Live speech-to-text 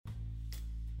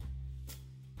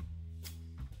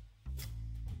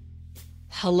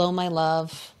Hello, my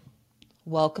love.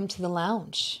 Welcome to the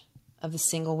lounge of the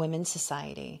Single Women's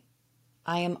Society.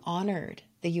 I am honored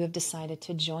that you have decided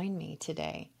to join me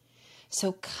today.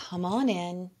 So come on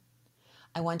in.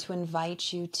 I want to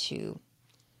invite you to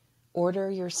order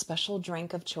your special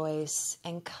drink of choice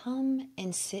and come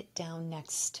and sit down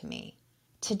next to me.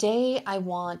 Today, I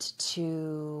want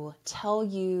to tell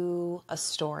you a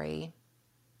story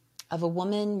of a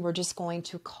woman. We're just going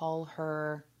to call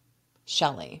her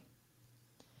Shelly.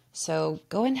 So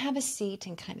go and have a seat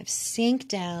and kind of sink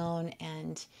down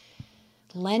and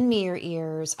lend me your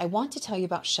ears. I want to tell you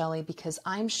about Shelly because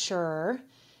I'm sure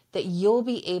that you'll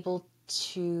be able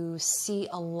to see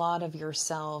a lot of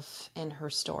yourself in her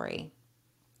story.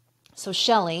 So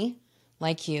Shelly,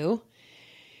 like you,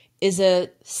 is a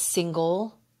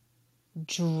single,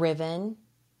 driven,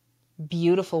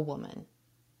 beautiful woman.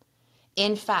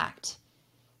 In fact,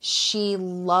 she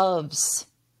loves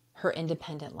her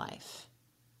independent life.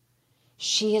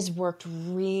 She has worked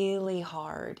really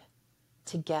hard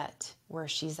to get where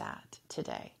she's at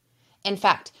today. In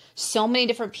fact, so many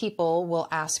different people will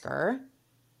ask her,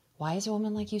 why is a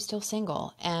woman like you still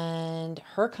single? And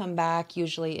her comeback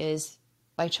usually is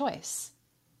by choice,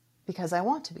 because I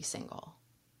want to be single.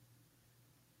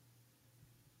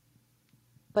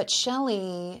 But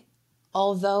Shelly,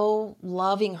 although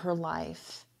loving her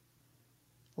life,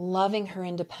 loving her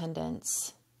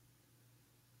independence,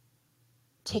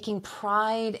 taking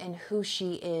pride in who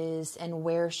she is and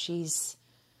where she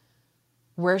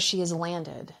has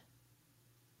landed,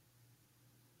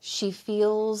 she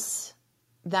feels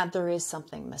that there is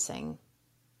something missing.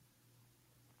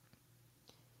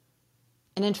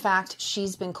 And in fact,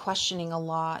 she's been questioning a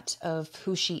lot of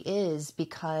who she is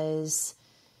because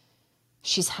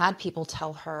she's had people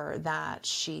tell her that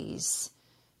she's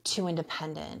too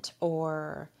independent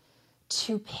or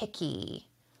too picky,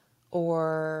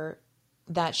 or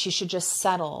that she should just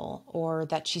settle, or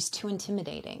that she's too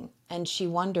intimidating. And she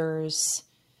wonders,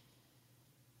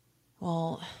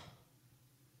 well,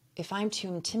 if I'm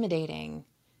too intimidating,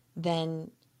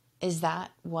 then is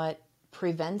that what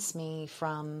prevents me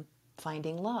from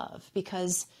finding love?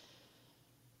 Because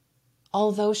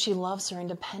although she loves her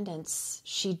independence,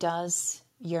 she does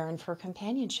yearn for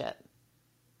companionship.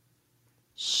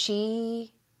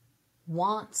 She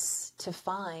wants to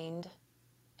find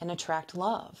and attract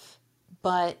love.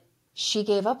 But she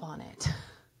gave up on it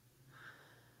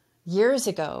years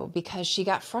ago because she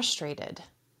got frustrated.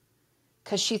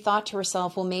 Because she thought to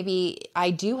herself, well, maybe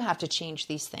I do have to change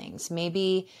these things.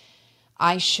 Maybe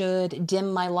I should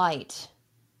dim my light.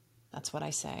 That's what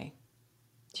I say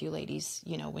to you ladies,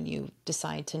 when you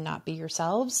decide to not be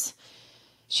yourselves.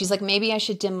 She's like, maybe I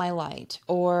should dim my light.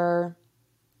 Or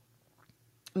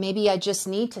maybe I just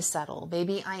need to settle.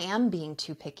 Maybe I am being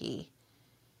too picky.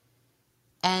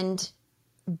 And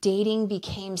dating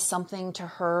became something to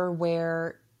her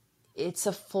where it's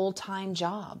a full-time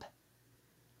job.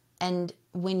 And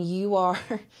when you are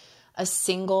a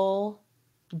single,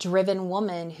 driven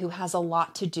woman who has a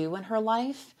lot to do in her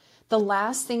life, the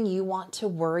last thing you want to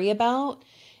worry about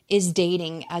is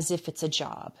dating as if it's a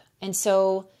job. And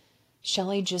so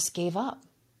Shelly just gave up.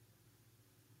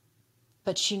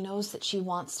 But she knows that she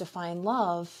wants to find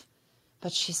love,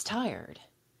 but she's tired.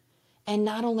 And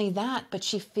not only that, but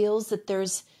she feels that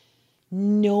there's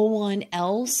no one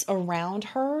else around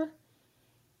her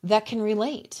that can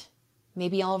relate.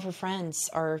 Maybe all of her friends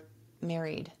are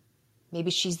married. Maybe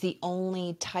she's the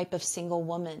only type of single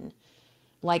woman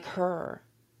like her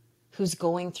who's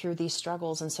going through these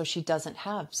struggles, and so she doesn't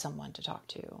have someone to talk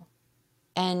to.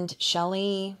 And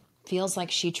Shelly feels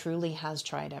like she truly has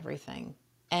tried everything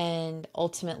and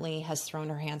ultimately has thrown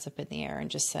her hands up in the air and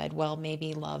just said, well,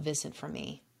 maybe love isn't for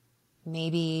me.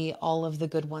 Maybe all of the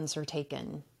good ones are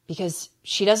taken, because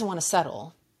she doesn't want to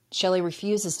settle. Shelly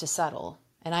refuses to settle,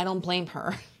 and I don't blame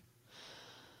her.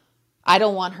 I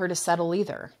don't want her to settle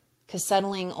either, because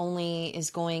settling only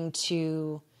is going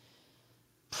to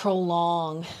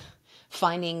prolong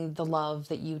finding the love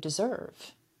that you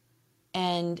deserve.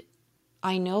 And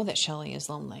I know that Shelly is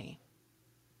lonely,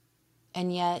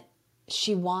 and yet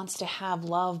she wants to have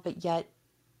love, but yet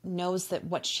knows that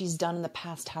what she's done in the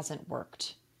past hasn't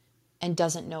worked and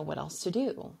doesn't know what else to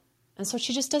do. And so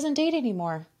she just doesn't date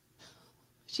anymore.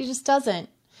 She just doesn't.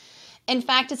 In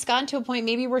fact, it's gotten to a point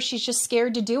maybe where she's just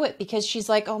scared to do it because she's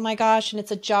like, oh my gosh, and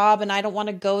it's a job and I don't want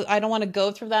to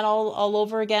go through that all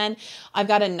over again. I've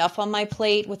got enough on my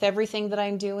plate with everything that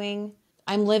I'm doing.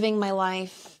 I'm living my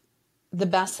life the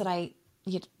best that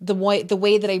the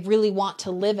way that I really want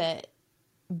to live it,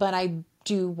 but I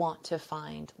do want to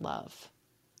find love.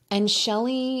 And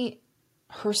Shelly,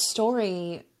 her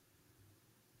story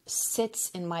sits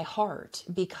in my heart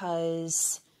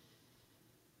because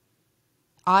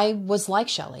I was like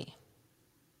Shelley.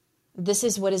 This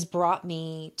is what has brought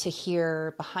me to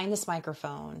here behind this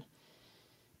microphone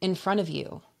in front of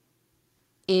you,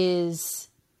 is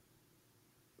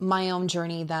my own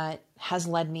journey that has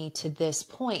led me to this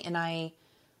point. And I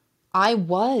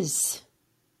was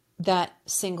that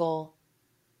single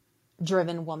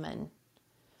driven woman.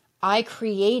 I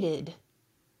created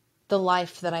the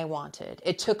life that I wanted.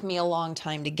 It took me a long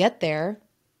time to get there,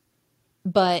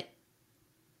 but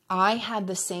I had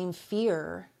the same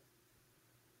fear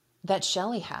that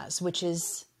Shelley has, which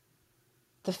is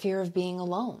the fear of being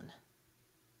alone.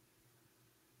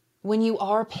 When you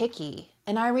are picky,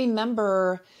 and I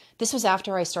remember this was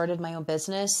after I started my own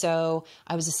business. So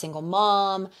I was a single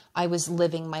mom. I was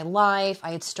living my life.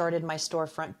 I had started my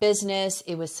storefront business.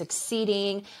 It was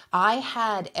succeeding. I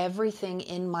had everything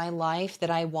in my life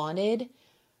that I wanted,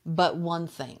 but one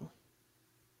thing.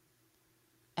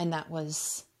 And that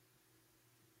was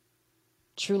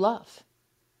true love.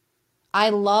 I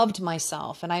loved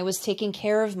myself, and I was taking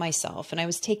care of myself, and I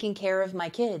was taking care of my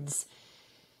kids.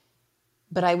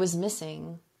 But I was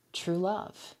missing true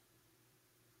love.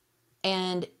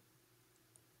 And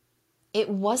it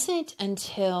wasn't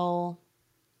until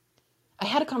I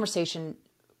had a conversation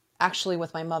actually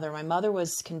with my mother. My mother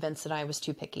was convinced that I was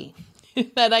too picky,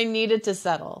 that I needed to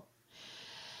settle.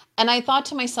 And I thought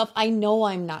to myself, I know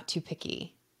I'm not too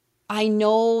picky. I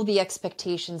know the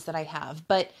expectations that I have.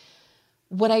 But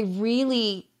what I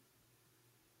really,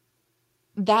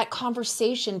 that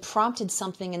conversation prompted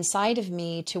something inside of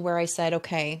me to where I said,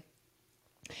 okay,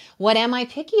 what am I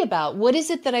picky about? What is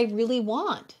it that I really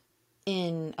want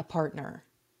in a partner?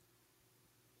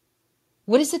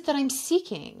 What is it that I'm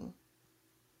seeking?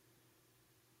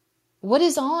 What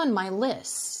is on my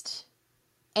list?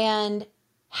 And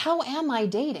how am I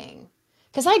dating?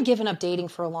 Because I'd given up dating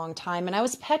for a long time and I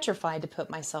was petrified to put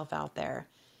myself out there.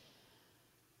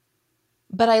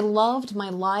 But I loved my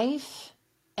life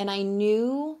and I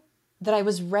knew that I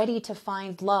was ready to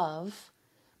find love.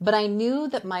 But I knew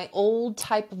that my old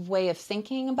type of way of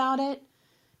thinking about it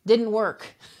didn't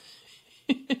work.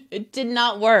 It did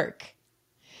not work.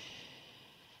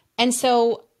 And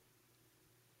so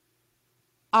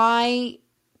I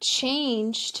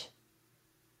changed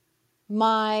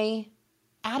my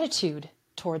attitude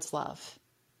towards love.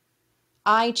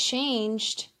 I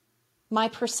changed my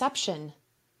perception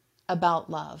about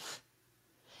love.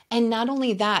 And not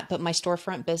only that, but my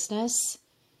storefront business.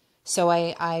 So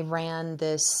I ran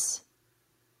this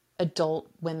adult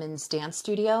women's dance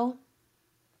studio.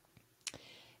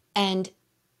 And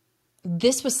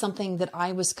this was something that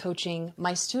I was coaching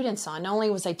my students on. Not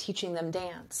only was I teaching them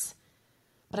dance,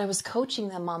 but I was coaching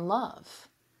them on love.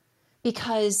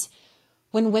 Because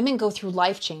when women go through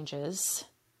life changes,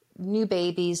 new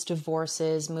babies,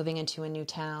 divorces, moving into a new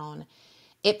town,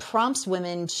 it prompts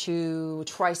women to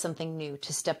try something new,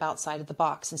 to step outside of the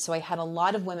box. And so I had a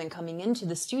lot of women coming into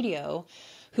the studio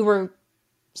who were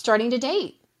starting to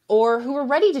date or who were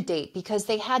ready to date because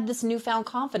they had this newfound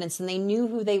confidence and they knew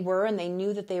who they were and they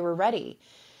knew that they were ready.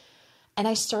 And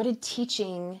I started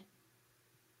teaching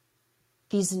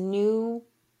this new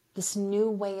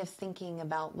way of thinking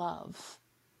about love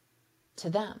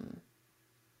to them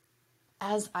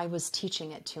as I was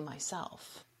teaching it to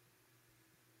myself.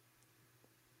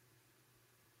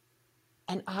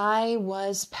 And I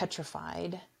was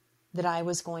petrified that I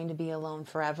was going to be alone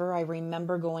forever. I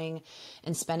remember going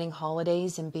and spending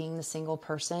holidays and being the single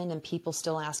person and people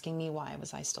still asking me why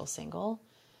was I still single.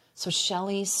 So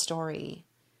Shelley's story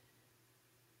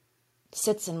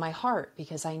sits in my heart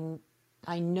because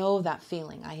I know that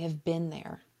feeling. I have been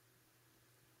there.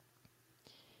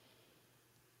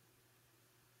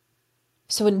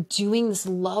 So in doing this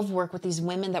love work with these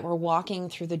women that were walking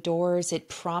through the doors, it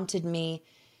prompted me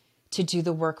to do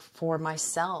the work for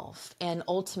myself and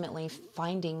ultimately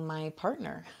finding my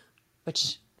partner,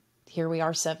 which here we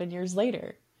are 7 years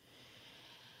later.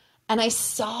 And I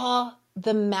saw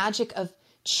the magic of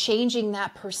changing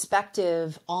that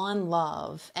perspective on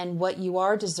love and what you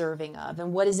are deserving of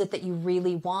and what is it that you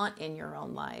really want in your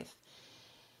own life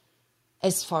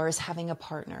as far as having a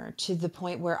partner, to the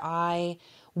point where I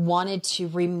wanted to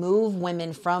remove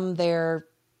women from their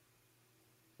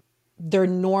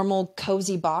normal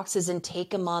cozy boxes and take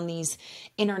them on these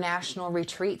international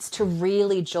retreats to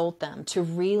really jolt them, to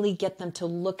really get them to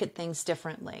look at things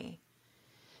differently.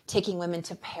 Taking women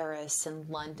to Paris and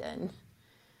London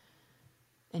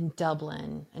and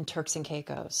Dublin and Turks and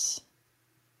Caicos.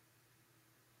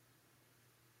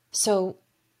 So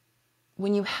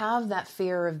when you have that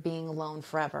fear of being alone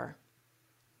forever,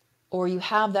 or you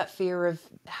have that fear of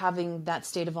having that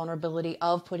state of vulnerability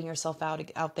of putting yourself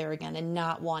out there again and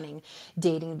not wanting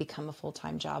dating to become a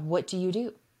full-time job, what do you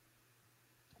do?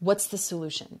 What's the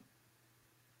solution?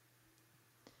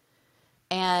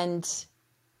 And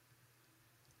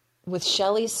with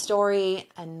Shelley's story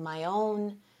and my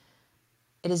own,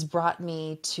 it has brought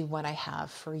me to what I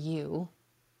have for you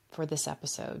for this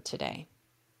episode today.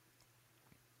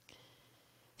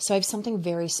 So I have something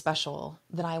very special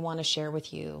that I want to share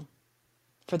with you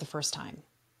for the first time.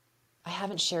 I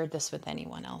haven't shared this with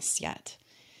anyone else yet,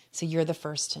 so you're the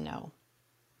first to know.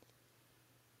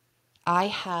 I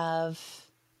have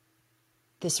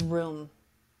this room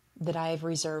that I have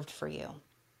reserved for you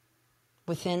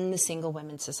within the Single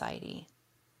Women's Society.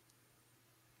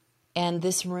 And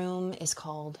this room is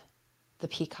called the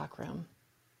Peacock Room.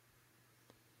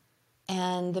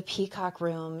 And the Peacock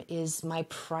Room is my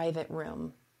private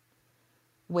room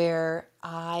where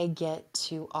I get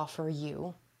to offer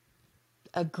you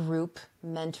a group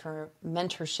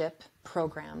mentorship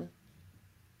program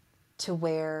to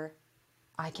where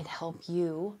I can help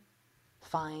you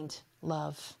find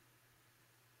love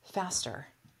faster.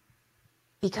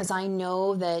 Because I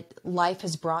know that life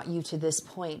has brought you to this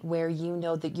point where you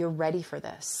know that you're ready for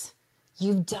this.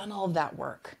 You've done all of that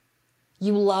work.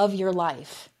 You love your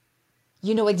life.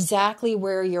 You know exactly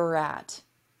where you're at.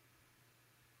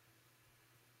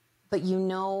 But you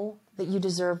know that you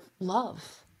deserve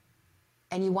love.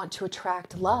 And you want to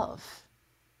attract love.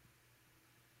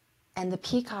 And the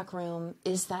Peacock Room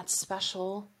is that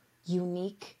special,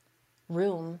 unique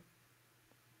room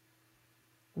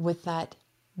with that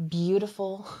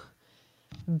beautiful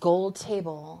gold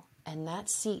table and that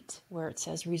seat where it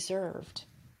says reserved.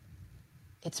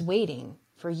 It's waiting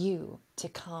for you to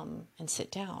come and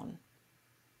sit down.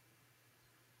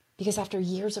 Because after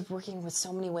years of working with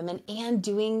so many women and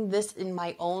doing this in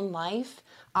my own life,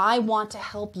 I want to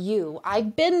help you.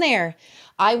 I've been there.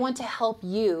 I want to help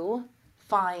you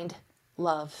find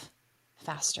love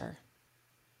faster.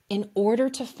 In order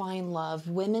to find love,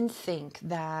 women think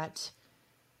that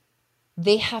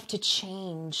they have to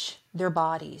change their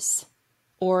bodies,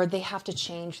 or they have to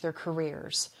change their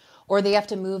careers, or they have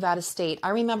to move out of state. I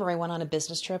remember I went on a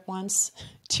business trip once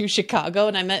to Chicago,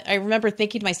 and I remember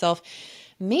thinking to myself,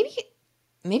 maybe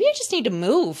I just need to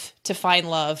move to find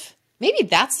love. Maybe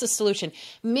that's the solution.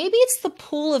 Maybe it's the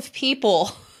pool of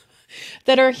people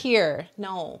that are here.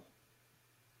 No.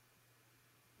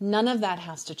 None of that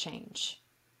has to change.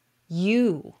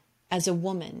 You, as a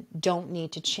woman, don't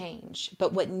need to change.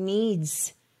 But what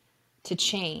needs to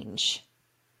change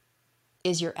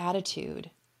is your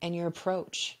attitude and your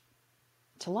approach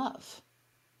to love.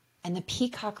 And the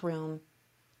Peacock Room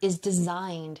is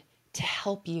designed to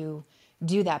help you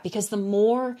do that, because the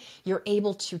more you're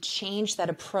able to change that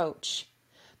approach,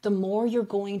 the more you're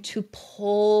going to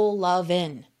pull love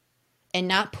in and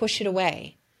not push it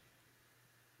away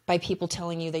by people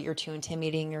telling you that you're too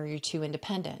intimidating or you're too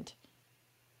independent,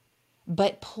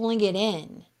 but pulling it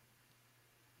in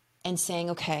and saying,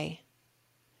 okay,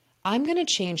 I'm going to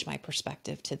change my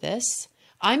perspective to this.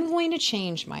 I'm going to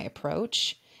change my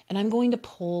approach, and I'm going to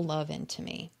pull love into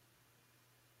me.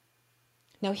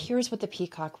 Now, here's what the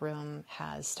Peacock Room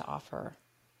has to offer.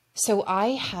 So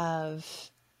I've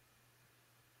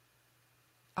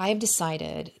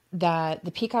decided that the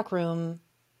Peacock Room,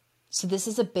 so this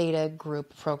is a beta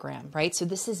group program, right? So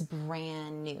this is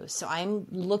brand new. So I'm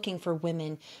looking for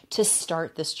women to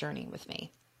start this journey with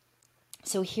me.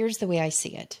 So here's the way I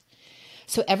see it.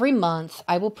 So every month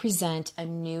I will present a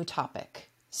new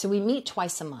topic. So we meet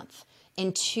twice a month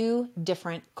in 2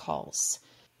 different calls.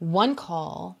 One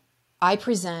call, I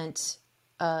present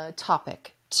a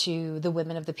topic to the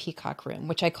women of the Peacock Room,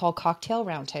 which I call Cocktail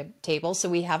Roundtable. So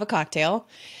we have a cocktail,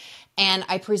 and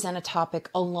I present a topic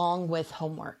along with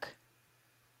homework.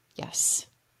 Yes,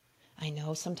 I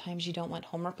know sometimes you don't want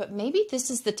homework, but maybe this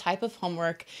is the type of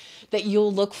homework that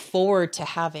you'll look forward to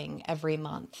having every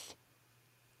month.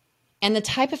 And the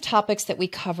type of topics that we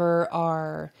cover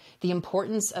are the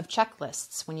importance of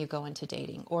checklists when you go into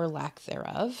dating, or lack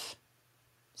thereof.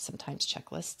 Sometimes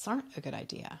checklists aren't a good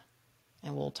idea.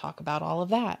 And we'll talk about all of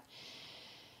that.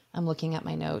 I'm looking at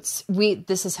my notes.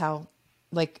 This is how,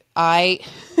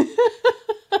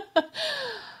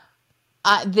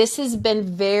 this has been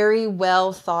very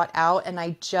well thought out, and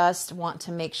I just want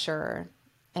to make sure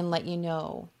and let you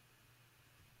know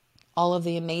all of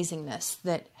the amazingness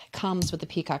that comes with the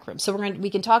Peacock Room. So we're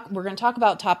going to talk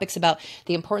about topics about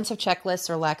the importance of checklists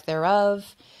or lack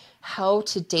thereof, how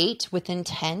to date with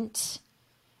intent,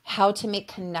 how to make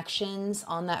connections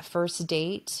on that first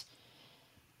date,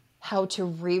 how to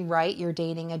rewrite your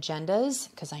dating agendas,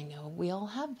 because I know we all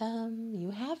have them. You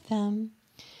have them.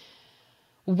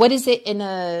 What is it in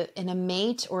a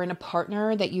mate or in a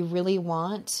partner that you really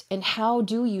want? And how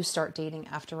do you start dating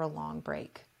after a long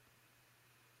break?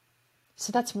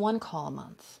 So that's one call a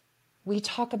month. We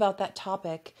talk about that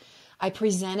topic. I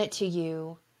present it to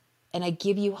you and I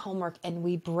give you homework, and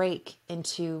we break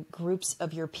into groups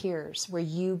of your peers where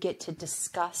you get to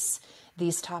discuss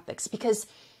these topics. Because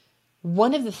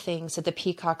one of the things that the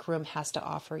Peacock Room has to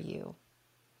offer you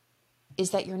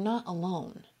is that you're not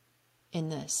alone in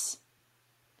this.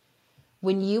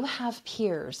 When you have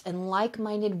peers and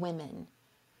like-minded women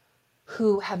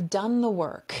who have done the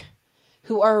work,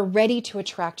 who are ready to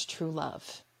attract true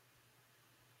love,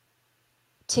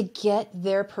 to get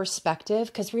their perspective,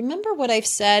 because remember what I've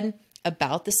said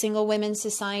about the Single Women's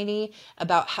Society,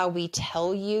 about how we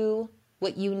tell you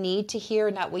what you need to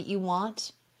hear, not what you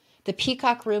want. The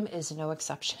Peacock Room is no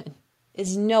exception,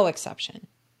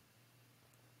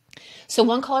 So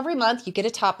one call every month, you get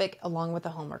a topic along with a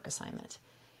homework assignment.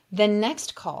 The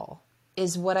next call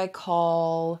is what I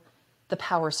call the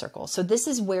Power Circle. So this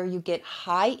is where you get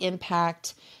high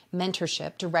impact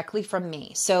mentorship directly from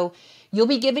me. So you'll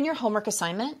be given your homework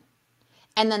assignment,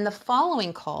 and then the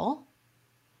following call,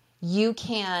 you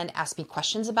can ask me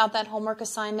questions about that homework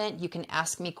assignment. You can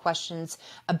ask me questions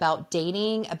about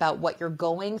dating, about what you're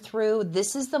going through.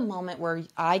 This is the moment where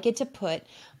I get to put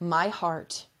my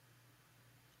heart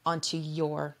onto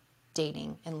your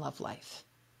dating and love life.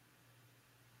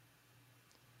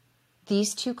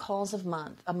 These 2 calls a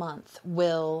month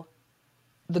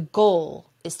the goal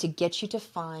is to get you to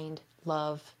find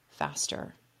love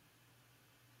faster.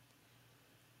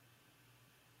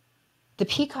 The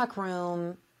Peacock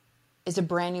Room is a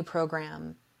brand new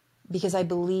program because I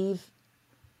believe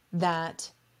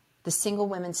that the Single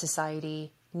Women's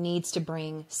Society needs to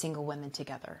bring single women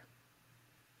together.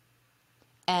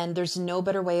 And there's no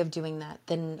better way of doing that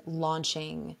than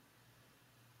launching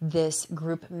this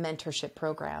group mentorship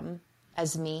program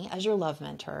as me, as your love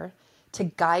mentor, to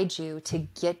guide you, to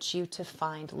get you to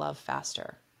find love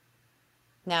faster.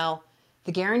 Now,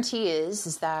 the guarantee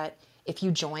is that if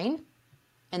you join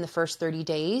in the first 30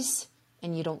 days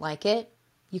and you don't like it,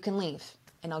 you can leave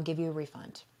and I'll give you a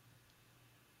refund.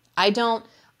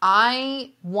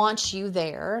 I want you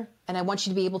there, and I want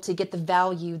you to be able to get the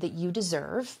value that you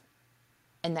deserve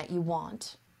and that you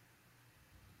want.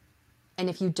 And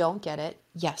if you don't get it,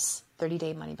 yes,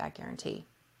 30-day money-back guarantee.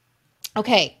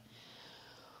 Okay.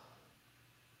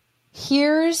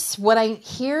 Here's what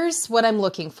I'm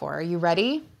looking for. Are you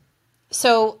ready?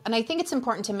 So, and I think it's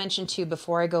important to mention too,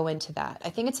 before I go into that, I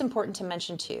think it's important to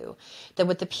mention too, that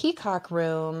with the Peacock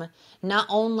Room, not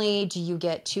only do you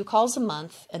get 2 calls a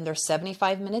month and they're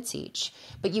 75 minutes each,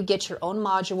 but you get your own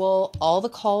module. All the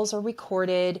calls are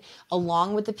recorded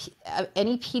along with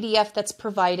any PDF that's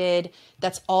provided.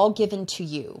 That's all given to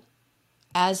you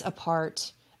as a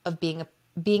part of being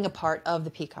a part of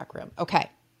the Peacock Room. Okay.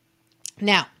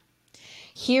 Now,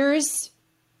 here's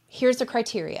the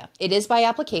criteria. It is by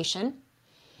application.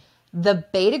 The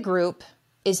beta group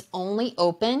is only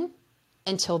open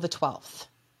until the 12th.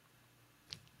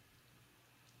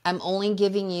 I'm only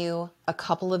giving you a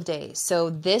couple of days. So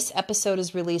this episode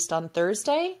is released on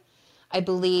Thursday, I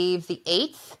believe the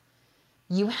 8th.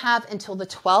 You have until the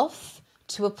 12th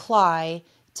to apply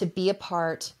to be a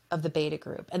part of the beta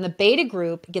group. And the beta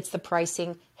group gets the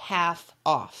pricing half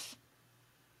off.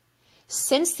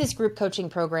 Since this group coaching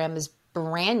program is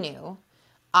brand new,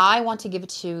 I want to give it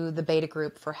to the beta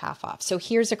group for half off. So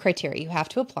here's the criteria. You have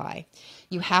to apply.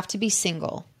 You have to be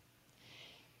single.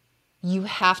 You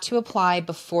have to apply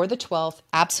before the 12th,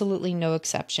 absolutely no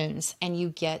exceptions, and you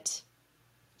get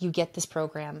this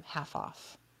program half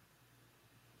off.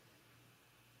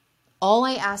 All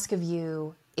I ask of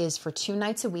you is for 2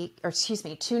 nights a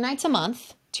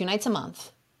month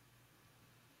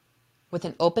with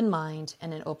an open mind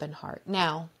and an open heart.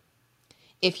 Now,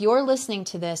 if you're listening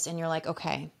to this and you're like,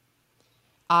 okay,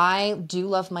 I do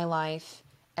love my life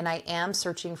and I am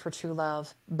searching for true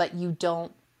love, but you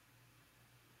don't.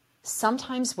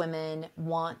 Sometimes women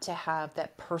want to have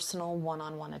that personal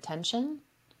one-on-one attention.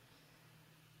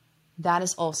 That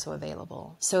is also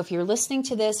available. So if you're listening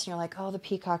to this and you're like, oh, the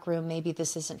Peacock Room, maybe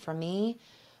this isn't for me,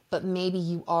 but maybe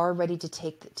you are ready to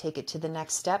take it to the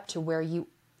next step, to where you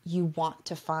want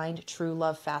to find true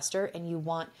love faster and you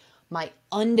want my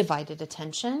undivided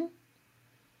attention,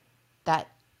 that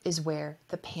is where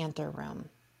the Panther Room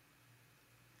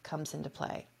comes into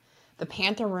play. The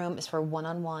Panther Room is for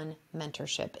one-on-one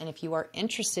mentorship. And if you are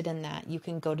interested in that, you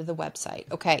can go to the website.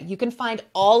 Okay, you can find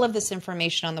all of this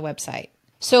information on the website.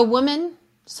 So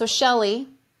Shelly,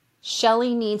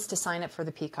 Shelly needs to sign up for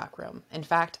the Peacock Room. In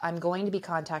fact, I'm going to be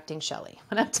contacting Shelly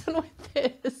when I'm done with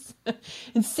this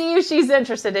and see if she's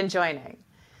interested in joining.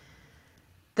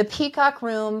 The Peacock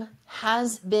Room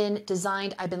has been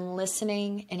designed, I've been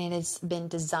listening, and it has been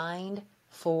designed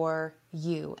for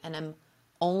you. And I'm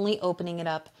only opening it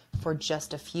up for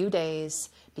just a few days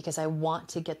because I want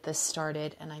to get this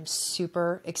started, and I'm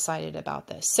super excited about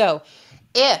this. So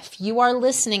if you are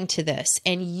listening to this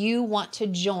and you want to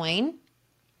join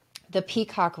the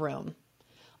Peacock Room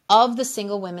of the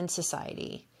Single Women's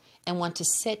Society and want to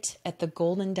sit at the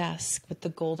golden desk with the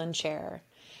golden chair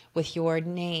with your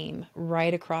name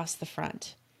right across the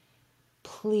front,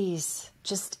 please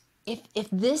just,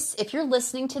 if you're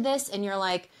listening to this and you're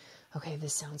like, okay,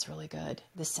 this sounds really good,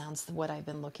 this sounds what I've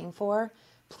been looking for,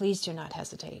 please do not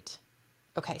hesitate.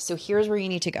 Okay, so here's where you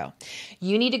need to go.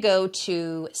 You need to go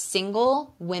to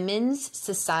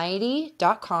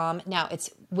singlewomenssociety.com. Now, it's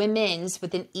women's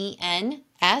with an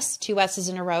E-N-S, 2 S's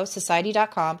in a row,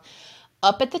 society.com.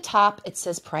 Up at the top, it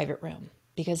says private room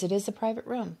because it is a private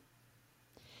room.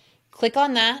 Click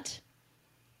on that,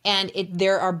 and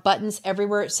there are buttons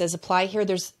everywhere. It says apply here.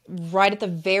 There's right at the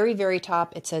very, very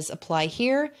top, it says apply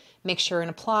here. Make sure and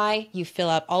apply. You fill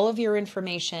out all of your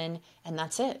information, and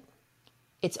that's it.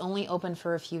 It's only open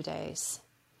for a few days.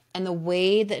 And the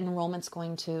way that enrollment's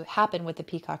going to happen with the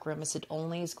Peacock Room is it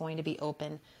only is going to be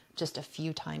open just a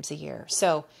few times a year.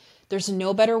 So there's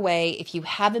no better way if you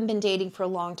haven't been dating for a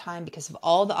long time because of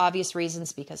all the obvious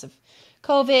reasons, because of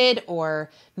COVID,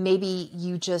 or maybe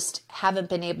you just haven't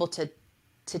been able to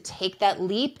take that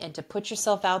leap and to put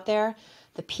yourself out there.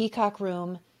 The Peacock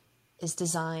Room is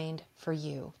designed for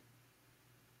you.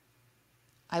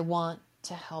 I want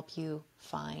to help you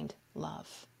find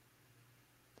love.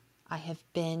 I have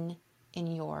been in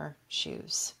your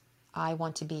shoes. I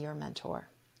want to be your mentor.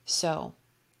 So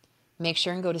make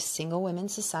sure and go to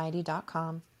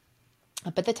singlewomenssociety.com.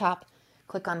 Up at the top,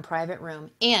 click on private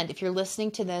room. And if you're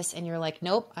listening to this and you're like,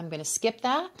 nope, I'm going to skip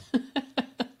that,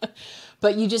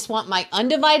 but you just want my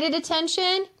undivided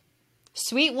attention,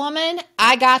 sweet woman,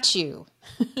 I got you.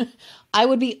 I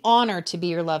would be honored to be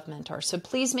your love mentor. So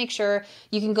please make sure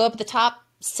you can go up at the top,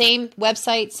 same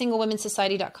website,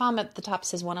 singlewomenssociety.com. At the top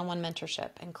says one-on-one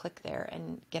mentorship, and click there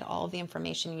and get all of the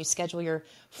information. You schedule your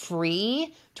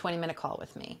free 20-minute call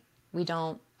with me.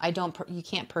 You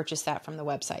can't purchase that from the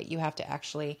website. You have to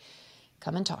actually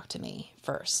come and talk to me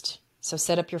first. So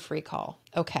set up your free call.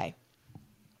 Okay.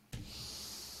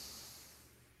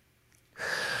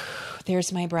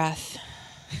 There's my breath.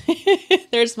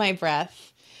 There's my breath.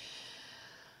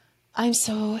 I'm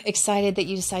so excited that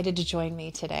you decided to join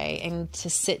me today and to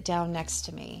sit down next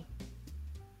to me.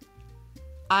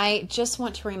 I just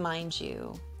want to remind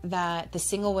you that the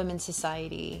Single Women's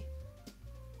Society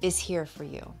is here for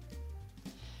you.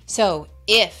 So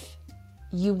if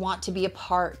you want to be a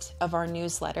part of our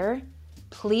newsletter,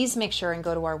 please make sure and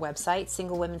go to our website,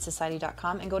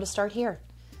 singlewomenssociety.com, and go to Start Here.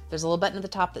 There's a little button at the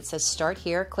top that says Start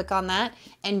Here. Click on that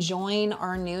and join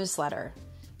our newsletter.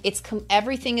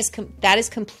 That is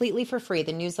completely for free.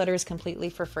 The newsletter is completely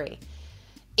for free.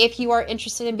 If you are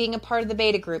interested in being a part of the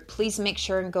beta group, please make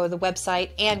sure and go to the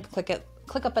website and click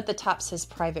up at the top says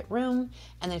private room.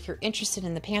 And then if you're interested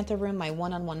in the Panther Room, my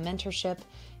one-on-one mentorship,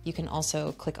 you can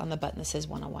also click on the button that says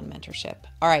one-on-one mentorship.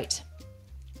 All right.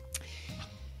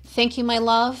 Thank you, my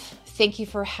love. Thank you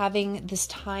for having this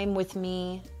time with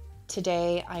me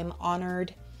today. I'm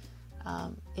honored.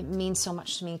 It means so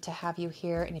much to me to have you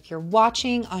here. And if you're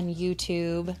watching on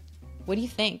YouTube, what do you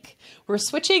think? We're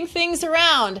switching things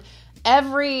around.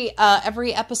 Every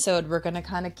episode, we're going to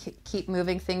kind of keep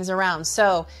moving things around.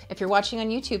 So if you're watching on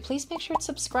YouTube, please make sure to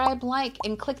subscribe, like,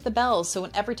 and click the bell. So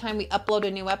every time we upload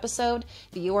a new episode,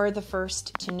 you are the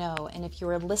first to know. And if you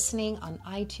are listening on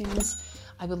iTunes,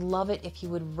 I would love it if you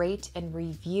would rate and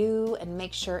review and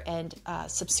make sure and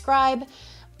subscribe.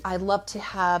 I love to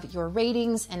have your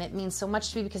ratings, and it means so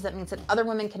much to me because that means that other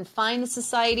women can find the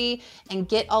society and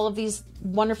get all of these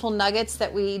wonderful nuggets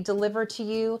that we deliver to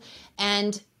you.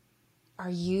 And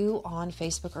are you on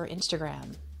Facebook or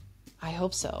Instagram? I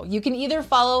hope so. You can either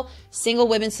follow Single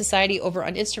Women's Society over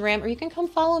on Instagram, or you can come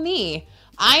follow me.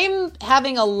 I'm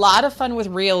having a lot of fun with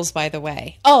Reels, by the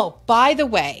way. Oh, by the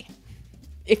way,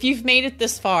 if you've made it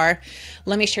this far,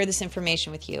 let me share this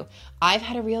information with you. I've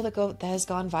had a Reel that has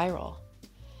gone viral.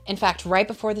 In fact, right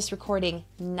before this recording,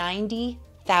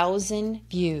 90,000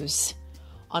 views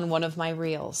on one of my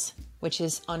Reels, which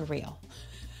is unreal.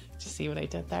 Did you see what I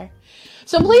did there?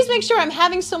 So please make sure, I'm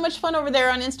having so much fun over there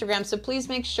on Instagram. So please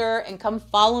make sure and come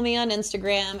follow me on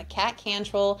Instagram, Kat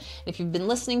Cantrell. And if you've been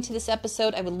listening to this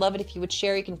episode, I would love it if you would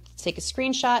share. You can take a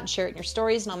screenshot and share it in your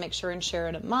stories, and I'll make sure and share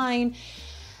it at mine.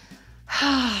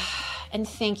 And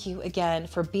thank you again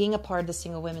for being a part of the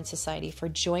Single Women Society, for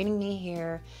joining me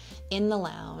here in the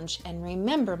lounge. And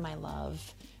remember, my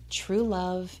love, true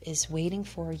love is waiting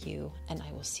for you, and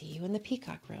I will see you in the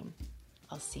Peacock Room.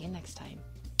 I'll see you next time.